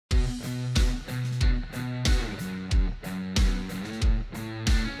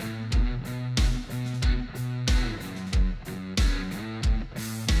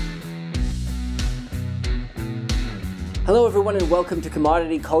Hello everyone and welcome to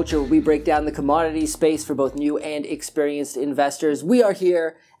Commodity Culture, where we break down the commodity space for both new and experienced investors. We are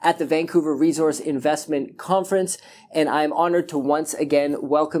here at the Vancouver Resource Investment Conference, and I'm honored to once again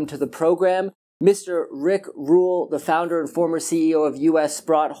welcome to the program Mr. Rick Rule, the founder and former CEO of US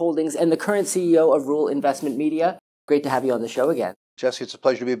Sprott Holdings and the current CEO of Rule Investment Media. Great to have you on the show again. Jesse, it's a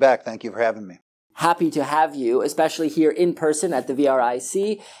pleasure to be back. Thank you for having me. Happy to have you, especially here in person at the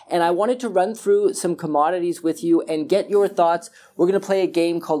VRIC. And I wanted to run through some commodities with you and get your thoughts. We're going to play a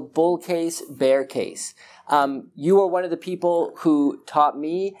game called Bull Case, Bear Case. You are one of the people who taught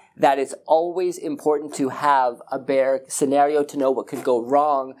me that it's always important to have a bear scenario to know what could go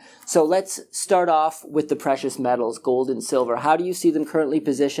wrong. So let's start off with the precious metals, gold and silver. How do you see them currently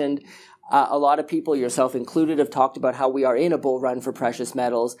positioned? A lot of people, yourself included, have talked about how we are in a bull run for precious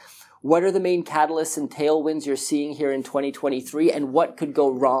metals. What are the main catalysts and tailwinds you're seeing here in 2023, and what could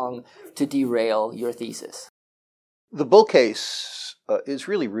go wrong to derail your thesis? The bull case is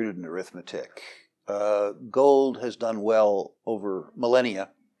really rooted in arithmetic. Gold has done well over millennia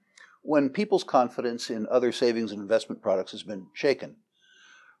when people's confidence in other savings and investment products has been shaken.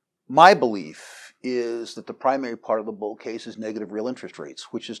 My belief is that the primary part of the bull case is negative real interest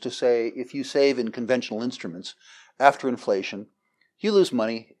rates, which is to say, if you save in conventional instruments after inflation, you lose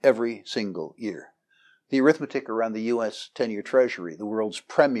money every single year. The arithmetic around the U.S. 10-year Treasury, the world's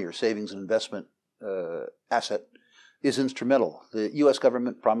premier savings and investment asset, is instrumental. The U.S.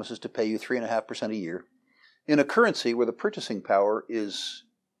 government promises to pay you 3.5% a year in a currency where the purchasing power is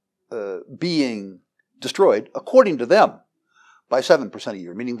being destroyed, according to them, by 7% a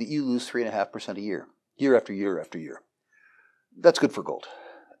year, meaning that you lose 3.5% a year, year after year after year. That's good for gold.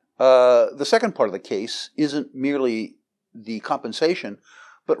 The second part of the case isn't merely the compensation,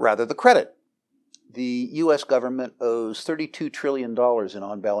 but rather the credit. The U.S. government owes $32 trillion in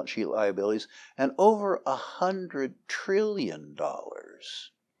on-balance sheet liabilities and over $100 trillion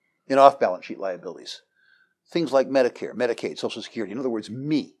in off-balance sheet liabilities. Things like Medicare, Medicaid, Social Security, in other words,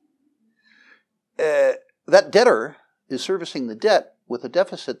 me. That debtor is servicing the debt with a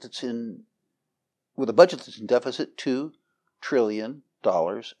deficit with a budget that's in deficit $2 trillion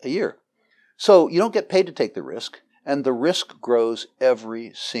a year. So you don't get paid to take the risk, and the risk grows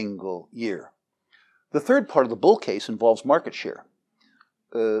every single year. The third part of the bull case involves market share.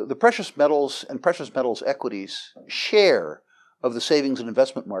 The precious metals and precious metals equities share of the savings and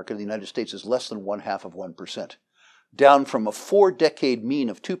investment market in the United States is less than 0.5%, down from a 4-decade mean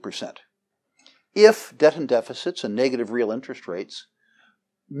of 2%. If debt and deficits and negative real interest rates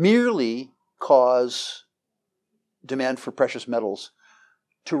merely cause demand for precious metals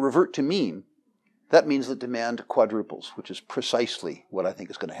to revert to mean, that means that demand quadruples, which is precisely what I think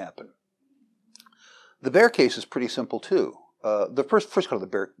is going to happen. The bear case is pretty simple too. The first part of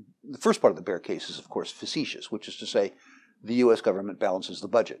the bear case is, of course, facetious, which is to say, the U.S. government balances the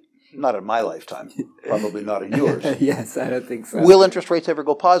budget. Not in my lifetime, probably not in yours. Yes, I don't think so. Will interest rates ever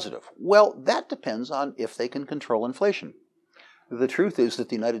go positive? Well, that depends on if they can control inflation. The truth is that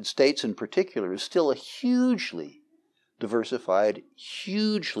the United States in particular is still a hugely diversified,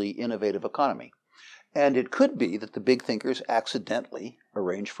 hugely innovative economy. And it could be that the big thinkers accidentally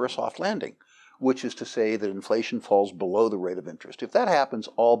arrange for a soft landing, which is to say that inflation falls below the rate of interest. If that happens,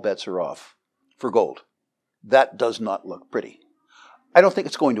 all bets are off for gold. That does not look pretty. I don't think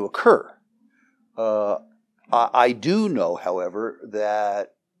it's going to occur. I do know, however,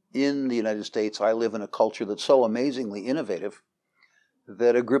 that in the United States, I live in a culture that's so amazingly innovative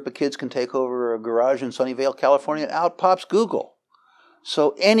that a group of kids can take over a garage in Sunnyvale, California, and out pops Google.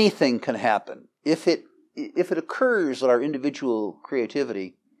 So anything can happen. If it occurs that our individual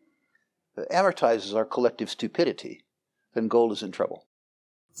creativity amortizes our collective stupidity, then gold is in trouble.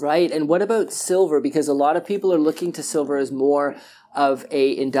 Right. And what about silver? Because a lot of people are looking to silver as more of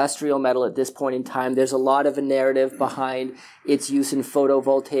a industrial metal at this point in time. There's a lot of a narrative behind its use in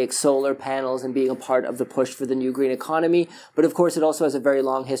photovoltaic solar panels and being a part of the push for the new green economy. But of course, it also has a very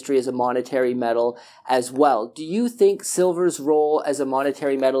long history as a monetary metal as well. Do you think silver's role as a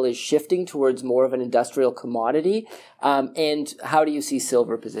monetary metal is shifting towards more of an industrial commodity? And how do you see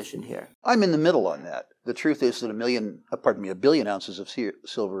silver positioned here? I'm in the middle on that. The truth is that a billion ounces of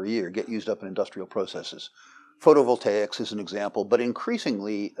silver a year get used up in industrial processes. Photovoltaics is an example, but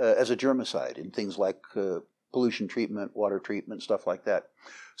increasingly as a germicide in things like pollution treatment, water treatment, stuff like that.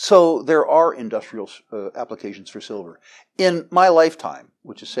 So there are industrial applications for silver. In my lifetime,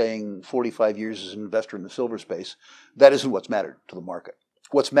 which is saying 45 years as an investor in the silver space, that isn't what's mattered to the market.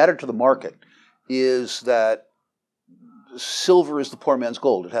 What's mattered to the market is that silver is the poor man's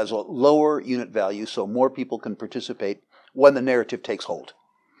gold. It has a lower unit value, so more people can participate when the narrative takes hold.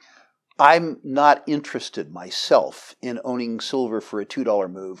 I'm not interested myself in owning silver for a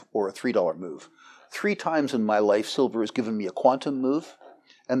 $2 move or a $3 move. 3 times in my life, silver has given me a quantum move,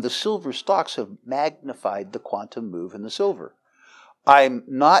 and the silver stocks have magnified the quantum move in the silver. I'm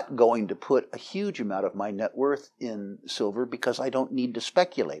not going to put a huge amount of my net worth in silver because I don't need to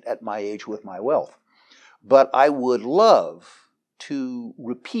speculate at my age with my wealth. But I would love to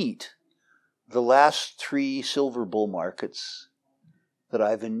repeat the last 3 silver bull markets that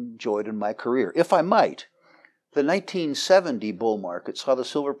I've enjoyed in my career. If I might, the 1970 bull market saw the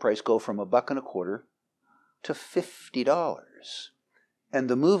silver price go from $1.25 to $50. And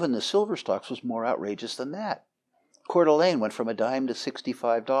the move in the silver stocks was more outrageous than that. Coeur d'Alene went from a dime to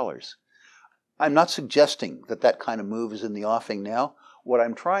 $65. I'm not suggesting that that kind of move is in the offing now. What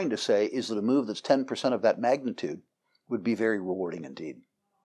I'm trying to say is that a move that's 10% of that magnitude would be very rewarding indeed.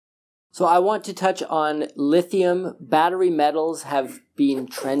 So I want to touch on lithium. Battery metals have been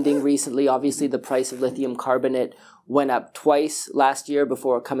trending recently. Obviously, the price of lithium carbonate went up twice last year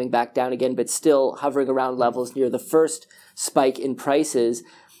before coming back down again, but still hovering around levels near the first spike in prices.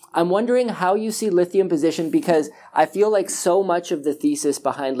 I'm wondering how you see lithium positioned, because I feel like so much of the thesis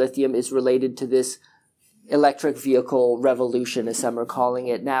behind lithium is related to this electric vehicle revolution, as some are calling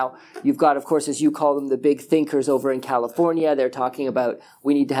it. Now, you've got, of course, as you call them, the big thinkers over in California. They're talking about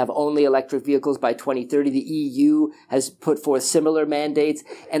we need to have only electric vehicles by 2030. The EU has put forth similar mandates.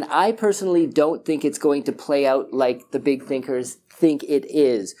 And I personally don't think it's going to play out like the big thinkers think it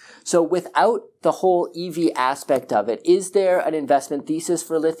is. So without the whole EV aspect of it, is there an investment thesis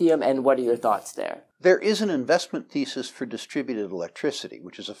for lithium, and what are your thoughts there? There is an investment thesis for distributed electricity,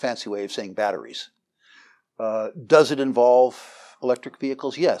 which is a fancy way of saying batteries. Does it involve electric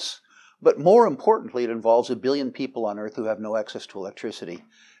vehicles? Yes. But more importantly, it involves 1 billion people on Earth who have no access to electricity,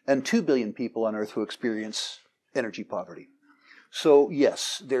 and 2 billion people on Earth who experience energy poverty. So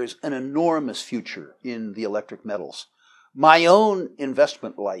yes, there's an enormous future in the electric metals. My own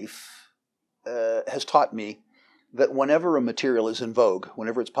investment life has taught me that whenever a material is in vogue,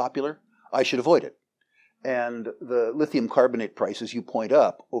 whenever it's popular, I should avoid it. And the lithium carbonate price, as you point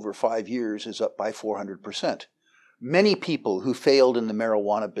up, over 5 years is up by 400%. Many people who failed in the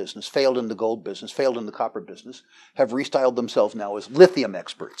marijuana business, failed in the gold business, failed in the copper business, have restyled themselves now as lithium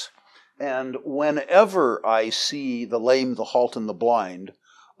experts. And whenever I see the lame, the halt, and the blind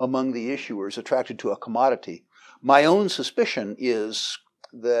among the issuers attracted to a commodity, my own suspicion is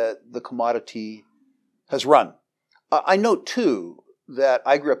that the commodity has run. I note, too, that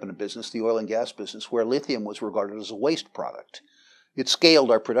I grew up in a business, the oil and gas business, where lithium was regarded as a waste product. It scaled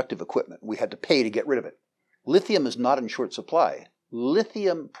our productive equipment. We had to pay to get rid of it. Lithium is not in short supply.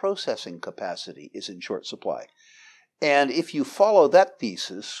 Lithium processing capacity is in short supply. And if you follow that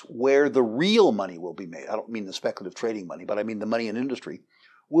thesis, where the real money will be made, I don't mean the speculative trading money, but I mean the money in industry,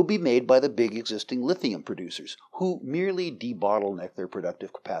 will be made by the big existing lithium producers who merely debottleneck their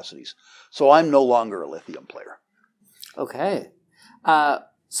productive capacities. So I'm no longer a lithium player. Okay.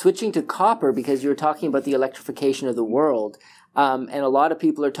 Switching to copper, because you were talking about the electrification of the world, and a lot of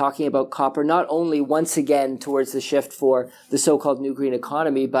people are talking about copper not only once again towards the shift for the so-called new green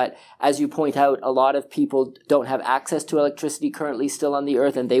economy, but as you point out, a lot of people don't have access to electricity currently still on the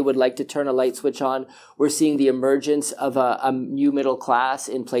earth, and they would like to turn a light switch on. We're seeing the emergence of a new middle class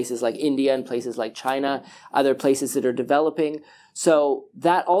in places like India and places like China, other places that are developing. So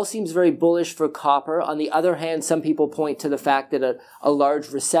that all seems very bullish for copper. On the other hand, some people point to the fact that a large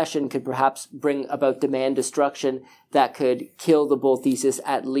recession could perhaps bring about demand destruction that could kill the bull thesis,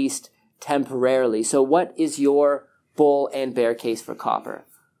 at least temporarily. So what is your bull and bear case for copper?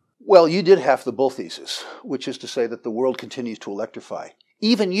 Well, you did half the bull thesis, which is to say that the world continues to electrify.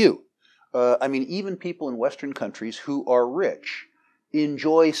 Even you. Even people in Western countries who are rich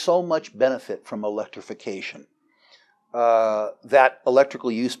enjoy so much benefit from electrification. That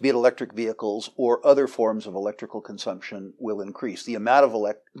electrical use, be it electric vehicles or other forms of electrical consumption, will increase. The amount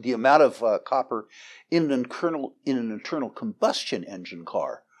of copper in an internal combustion engine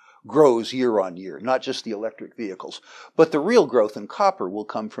car grows year on year, not just the electric vehicles. But the real growth in copper will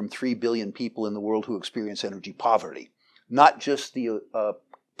come from 3 billion people in the world who experience energy poverty. Not just the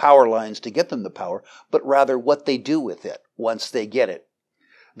power lines to get them the power, but rather what they do with it once they get it.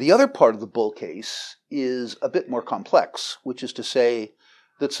 The other part of the bull case is a bit more complex, which is to say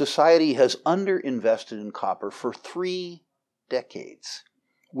that society has underinvested in copper for 3 decades.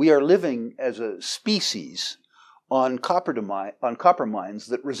 We are living as a species on copper mines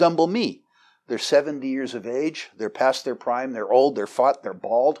that resemble me. They're 70 years of age, they're past their prime, they're old, they're fat, they're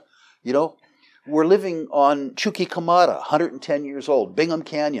bald. We're living on Chuquicamata, 110 years old, Bingham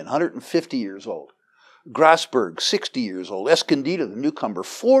Canyon, 150 years old. Grasberg, 60 years old. Escondido, the newcomer,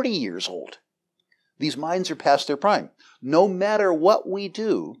 40 years old. These mines are past their prime. No matter what we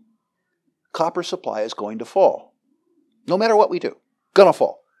do, copper supply is going to fall. No matter what we do, gonna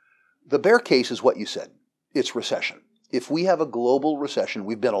fall. The bear case is what you said. It's recession. If we have a global recession,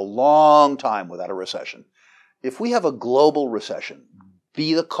 we've been a long time without a recession. If we have a global recession,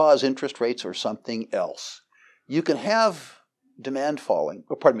 be the cause interest rates or something else, you can have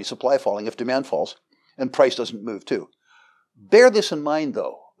supply falling if demand falls and price doesn't move too. Bear this in mind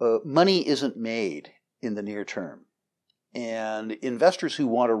though. Money isn't made in the near term. And investors who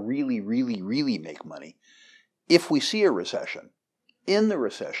want to really, really, really make money, if we see a recession, in the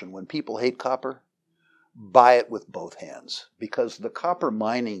recession, when people hate copper, buy it with both hands. Because the copper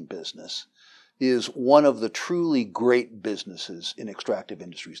mining business is one of the truly great businesses in extractive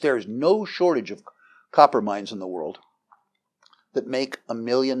industries. There is no shortage of copper mines in the world that make $1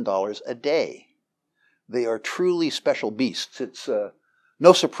 million a day. They are truly special beasts. It's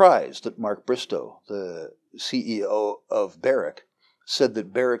no surprise that Mark Bristow, the CEO of VRIC, said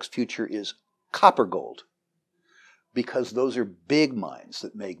that VRIC's future is copper gold, because those are big mines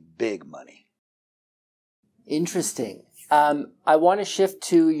that make big money. Interesting. I want to shift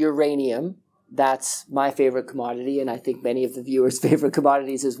to uranium. That's my favorite commodity, and I think many of the viewers' favorite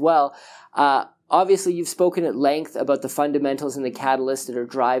commodities as well. Obviously, you've spoken at length about the fundamentals and the catalysts that are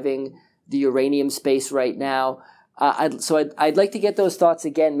driving the uranium space right now. I'd like to get those thoughts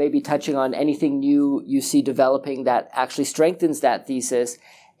again, maybe touching on anything new you see developing that actually strengthens that thesis.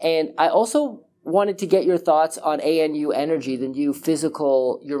 And I also wanted to get your thoughts on ANU Energy, the new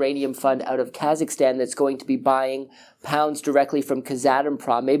physical uranium fund out of Kazakhstan that's going to be buying pounds directly from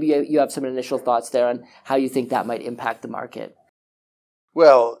Kazatomprom. Maybe you have some initial thoughts there on how you think that might impact the market.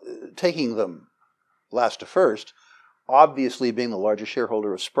 Well, taking them last to first, obviously being the largest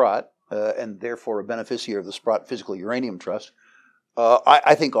shareholder of Sprott, and therefore a beneficiary of the Sprott Physical Uranium Trust,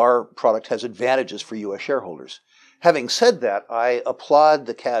 I think our product has advantages for U.S. shareholders. Having said that, I applaud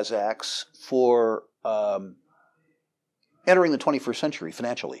the Kazakhs for entering the 21st century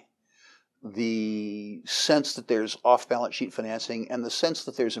financially. The sense that there's off-balance sheet financing and the sense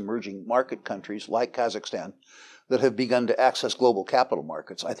that there's emerging market countries like Kazakhstan that have begun to access global capital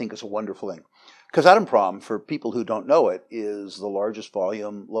markets, I think is a wonderful thing. Kazatomprom, for people who don't know it, is the largest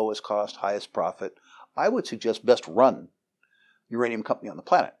volume, lowest cost, highest profit, I would suggest best run uranium company on the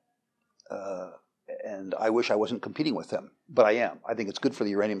planet. And I wish I wasn't competing with them, but I am. I think it's good for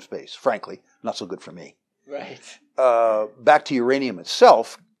the uranium space. Frankly, not so good for me. Right. Back to uranium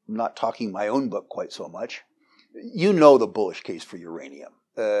itself, I'm not talking my own book quite so much. You know the bullish case for uranium.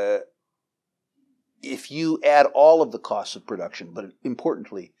 If you add all of the costs of production, but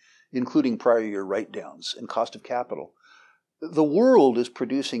importantly, including prior year write-downs and cost of capital, the world is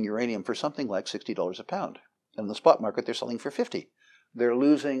producing uranium for something like $60 a pound. And in the spot market, they're selling for $50. They're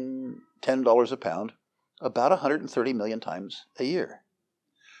losing $10 a pound about 130 million times a year.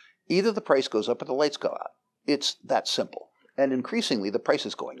 Either the price goes up or the lights go out. It's that simple. And increasingly, the price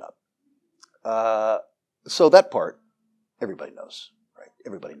is going up. So that part, everybody knows, right?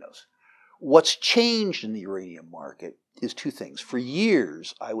 Everybody knows. What's changed in the uranium market is two things. For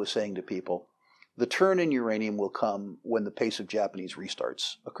years, I was saying to people, the turn in uranium will come when the pace of Japanese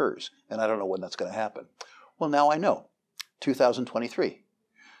restarts occurs. And I don't know when that's going to happen. Well, now I know. 2023.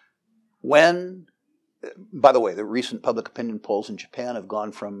 When, by the way, the recent public opinion polls in Japan have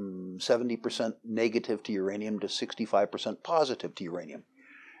gone from 70% negative to uranium to 65% positive to uranium.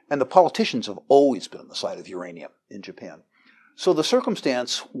 And the politicians have always been on the side of uranium in Japan. So the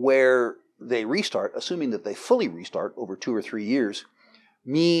circumstance where they restart, assuming that they fully restart over 2 or 3 years,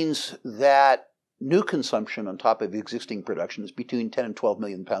 means that new consumption on top of existing production is between 10 and 12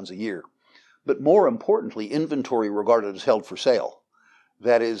 million pounds a year. But more importantly, inventory regarded as held for sale,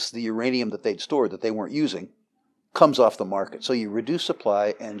 that is, the uranium that they'd stored that they weren't using, comes off the market. So you reduce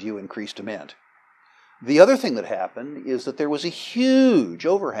supply and you increase demand. The other thing that happened is that there was a huge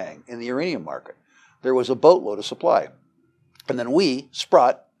overhang in the uranium market. There was a boatload of supply. And then we,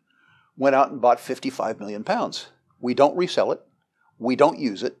 Sprott, went out and bought 55 million pounds. We don't resell it. We don't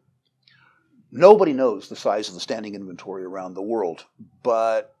use it. Nobody knows the size of the standing inventory around the world,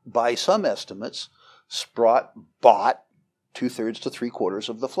 but by some estimates, Sprott bought 2/3 to 3/4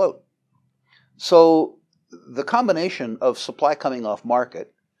 of the float. So the combination of supply coming off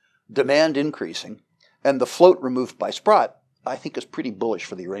market, demand increasing, and the float removed by Sprott, I think is pretty bullish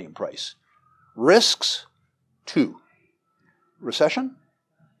for the uranium price. Risks, 2. Recession,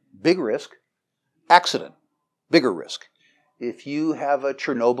 big risk. Accident, bigger risk. If you have a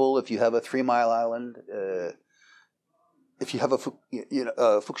Chernobyl, if you have a 3 Mile Island, if you have a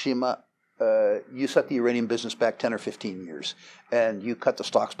Fukushima, you set the uranium business back 10 or 15 years, and you cut the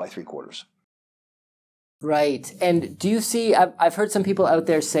stocks by 3/4. Right. And do you see, I've heard some people out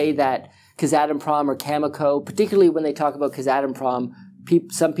there say that Kazatomprom or Cameco, particularly when they talk about Kazatomprom,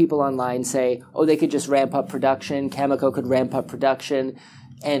 some people online say, oh, they could just ramp up production, Cameco could ramp up production,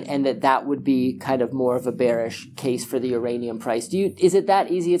 and that would be kind of more of a bearish case for the uranium price. Is it that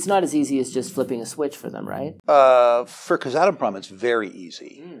easy? It's not as easy as just flipping a switch for them, right? For Kazatomprom, it's very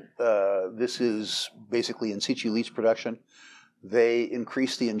easy. This is basically in situ leach production. They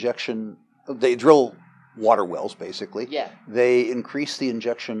increase the injection, they drill water wells, basically. Yeah. They increase the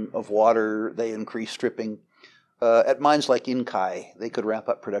injection of water, they increase stripping. At mines like Inkai, they could ramp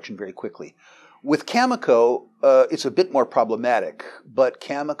up production very quickly. With Cameco, it's a bit more problematic, but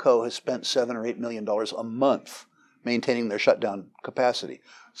Cameco has spent $7 or $8 million a month maintaining their shutdown capacity.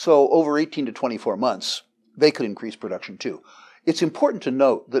 So over 18 to 24 months, they could increase production too. It's important to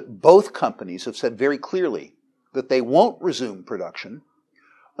note that both companies have said very clearly that they won't resume production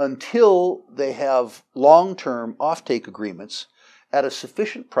until they have long-term offtake agreements at a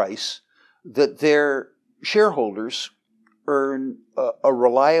sufficient price that their shareholders earn a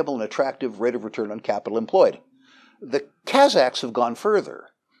reliable and attractive rate of return on capital employed. The Kazakhs have gone further.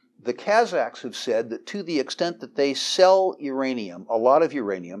 The Kazakhs have said that to the extent that they sell uranium, a lot of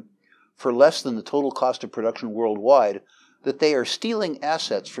uranium, for less than the total cost of production worldwide, that they are stealing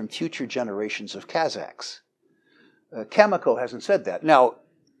assets from future generations of Kazakhs. Cameco hasn't said that. Now,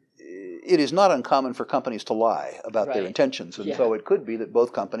 it is not uncommon for companies to lie about their intentions, and so it could be that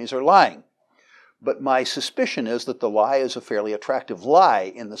both companies are lying. But my suspicion is that the lie is a fairly attractive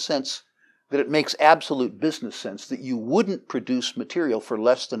lie in the sense that it makes absolute business sense that you wouldn't produce material for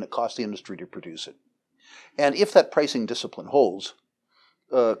less than it costs the industry to produce it. And if that pricing discipline holds,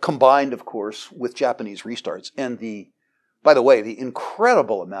 combined, of course, with Japanese restarts and by the way, the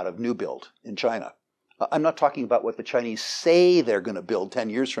incredible amount of new build in China. I'm not talking about what the Chinese say they're going to build 10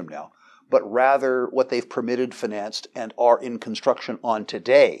 years from now, but rather what they've permitted, financed, and are in construction on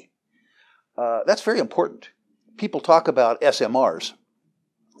today. That's very important. People talk about SMRs,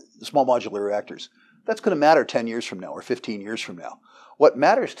 small modular reactors. That's going to matter 10 years from now or 15 years from now. What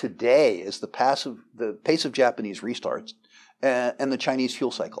matters today is the pace of Japanese restarts and the Chinese fuel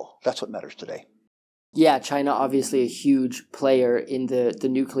cycle. That's what matters today. Yeah, China obviously a huge player in the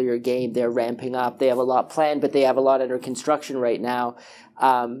nuclear game. They're ramping up. They have a lot planned, but they have a lot under construction right now.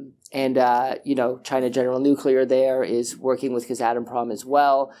 China General Nuclear there is working with Kazatomprom as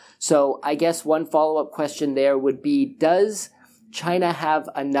well. So I guess one follow-up question there would be, does China have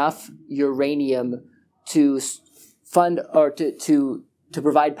enough uranium to fund or to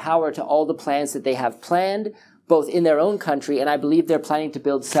provide power to all the plants that they have planned, both in their own country, and I believe they're planning to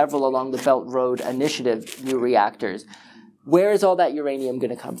build several along the Belt Road Initiative new reactors. Where is all that uranium going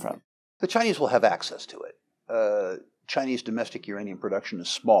to come from? The Chinese will have access to it. Chinese domestic uranium production is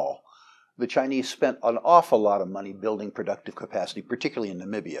small. The Chinese spent an awful lot of money building productive capacity, particularly in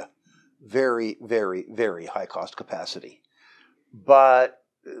Namibia. Very, very, very high cost capacity. But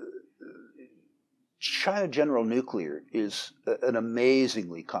China General Nuclear is an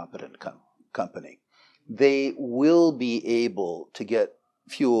amazingly competent company. They will be able to get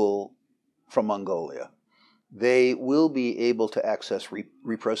fuel from Mongolia. They will be able to access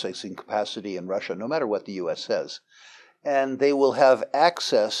reprocessing capacity in Russia, no matter what the U.S. says. And they will have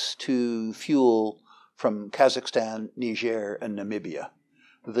access to fuel from Kazakhstan, Niger, and Namibia.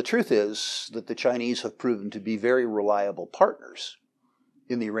 The truth is that the Chinese have proven to be very reliable partners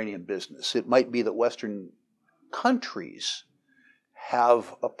in the uranium business. It might be that Western countries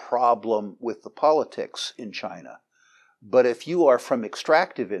have a problem with the politics in China. But if you are from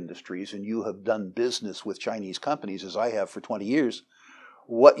extractive industries and you have done business with Chinese companies, as I have for 20 years,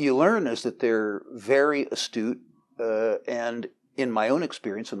 what you learn is that they're very astute, and in my own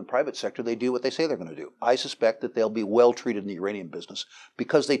experience in the private sector, they do what they say they're going to do. I suspect that they'll be well treated in the uranium business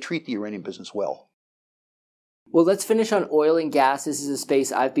because they treat the uranium business well. Well, let's finish on oil and gas. This is a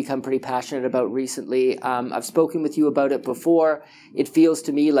space I've become pretty passionate about recently. I've spoken with you about it before. It feels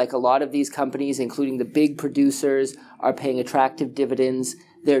to me like a lot of these companies, including the big producers, are paying attractive dividends.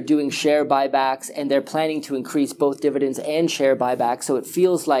 They're doing share buybacks, and they're planning to increase both dividends and share buybacks. So it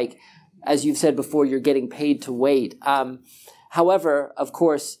feels like, as you've said before, you're getting paid to wait. However, of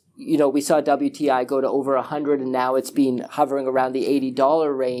course, we saw WTI go to over 100, and now it's been hovering around the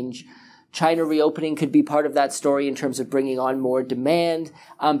 $80 range. China reopening could be part of that story in terms of bringing on more demand.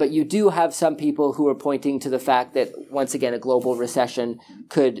 But you do have some people who are pointing to the fact that, once again, a global recession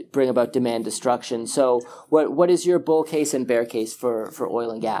could bring about demand destruction. So what is your bull case and bear case for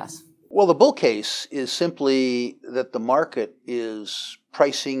oil and gas? Well, the bull case is simply that the market is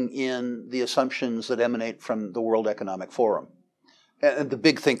pricing in the assumptions that emanate from the World Economic Forum and the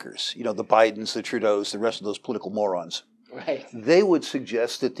big thinkers, the Bidens, the Trudeaus, the rest of those political morons. Right. They would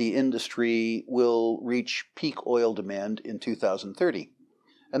suggest that the industry will reach peak oil demand in 2030.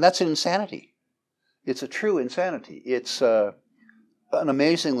 And that's an insanity. It's a true insanity. It's an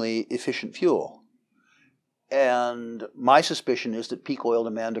amazingly efficient fuel. And my suspicion is that peak oil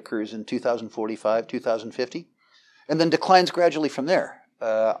demand occurs in 2045, 2050, and then declines gradually from there.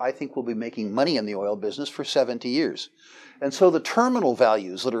 I think we'll be making money in the oil business for 70 years. And so the terminal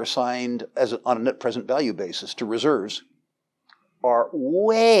values that are assigned on a net present value basis to reserves are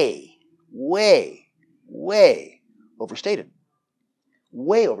way, way, way overstated.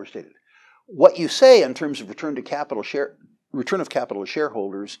 Way overstated. What you say in terms of return of capital to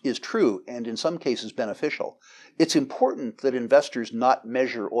shareholders is true and in some cases beneficial. It's important that investors not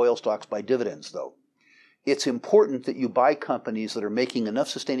measure oil stocks by dividends, though. It's important that you buy companies that are making enough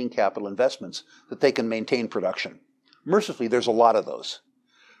sustaining capital investments that they can maintain production. Mercifully, there's a lot of those.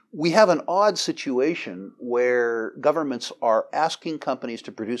 We have an odd situation where governments are asking companies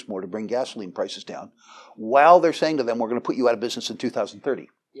to produce more to bring gasoline prices down while they're saying to them, we're going to put you out of business in 2030.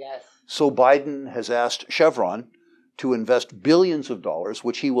 Yes. So Biden has asked Chevron to invest billions of dollars,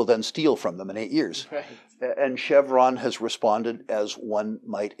 which he will then steal from them in 8 years. Right. And Chevron has responded as one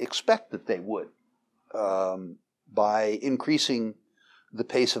might expect that they would, by increasing the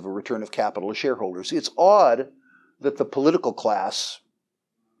pace of a return of capital to shareholders. It's odd that the political class,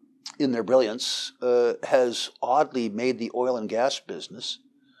 in their brilliance, has oddly made the oil and gas business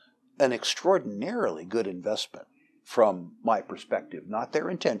an extraordinarily good investment from my perspective. Not their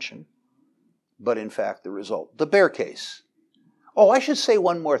intention, but in fact the result. The bear case. Oh, I should say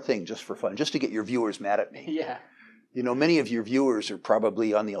one more thing just for fun, just to get your viewers mad at me. Yeah. Many of your viewers are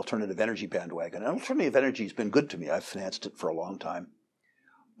probably on the alternative energy bandwagon. And alternative energy has been good to me. I've financed it for a long time.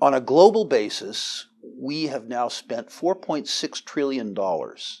 On a global basis, we have now spent $4.6 trillion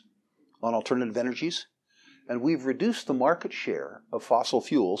on alternative energies, and we've reduced the market share of fossil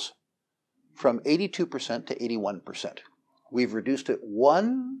fuels from 82% to 81%. We've reduced it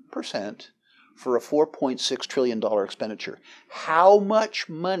 1% for a $4.6 trillion expenditure. How much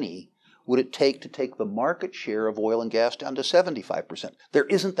money would it take to take the market share of oil and gas down to 75%? There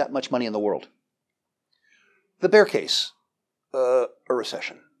isn't that much money in the world. The bear case, a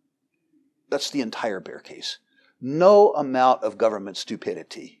recession. That's the entire bear case. No amount of government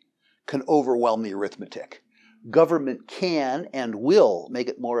stupidity can overwhelm the arithmetic. Government can and will make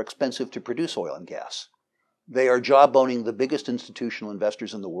it more expensive to produce oil and gas. They are job-owning the biggest institutional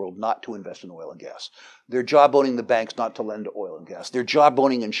investors in the world not to invest in oil and gas. They're job-owning the banks not to lend to oil and gas. They're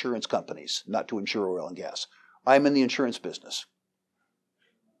job-owning insurance companies not to insure oil and gas. I'm in the insurance business.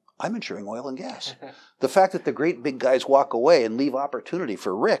 I'm insuring oil and gas. The fact that the great big guys walk away and leave opportunity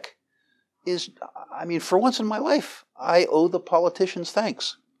for VRIC is, for once in my life, I owe the politicians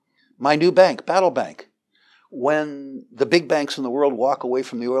thanks. My new bank, Battle Bank. When the big banks in the world walk away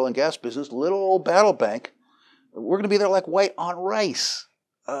from the oil and gas business, little old Battle Bank, we're going to be there like white on rice,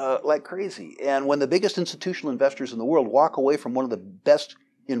 like crazy. And when the biggest institutional investors in the world walk away from one of the best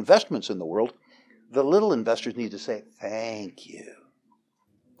investments in the world, the little investors need to say, thank you.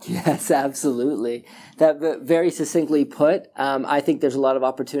 Yes, absolutely. That very succinctly put. I think there's a lot of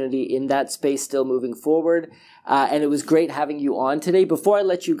opportunity in that space still moving forward. And it was great having you on today. Before I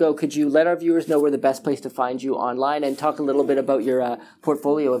let you go, could you let our viewers know where the best place to find you online and talk a little bit about your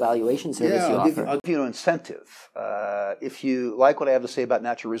portfolio evaluation service you offer? I'll give you an incentive. If you like what I have to say about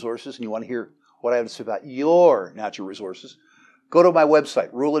natural resources and you want to hear what I have to say about your natural resources, go to my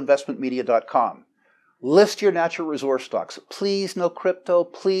website, ruleinvestmentmedia.com. List your natural resource stocks. Please no crypto,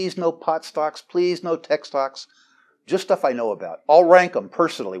 please no pot stocks, please no tech stocks. Just stuff I know about. I'll rank them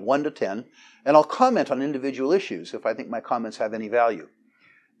personally, 1 to 10, and I'll comment on individual issues if I think my comments have any value.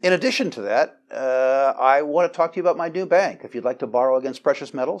 In addition to that, I want to talk to you about my new bank. If you'd like to borrow against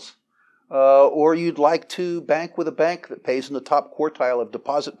precious metals, or you'd like to bank with a bank that pays in the top quartile of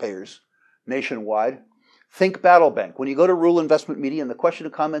deposit payers nationwide, think Battle Bank. When you go to Rule Investment Media in the question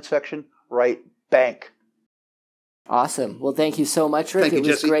and comment section, write bank. Awesome. Well, thank you so much, Rick. It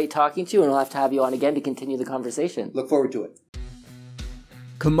was great talking to you, and we'll have to have you on again to continue the conversation. Look forward to it.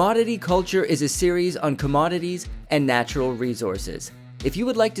 Commodity Culture is a series on commodities and natural resources. If you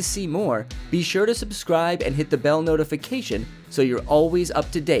would like to see more, be sure to subscribe and hit the bell notification so you're always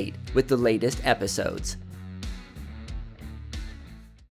up to date with the latest episodes.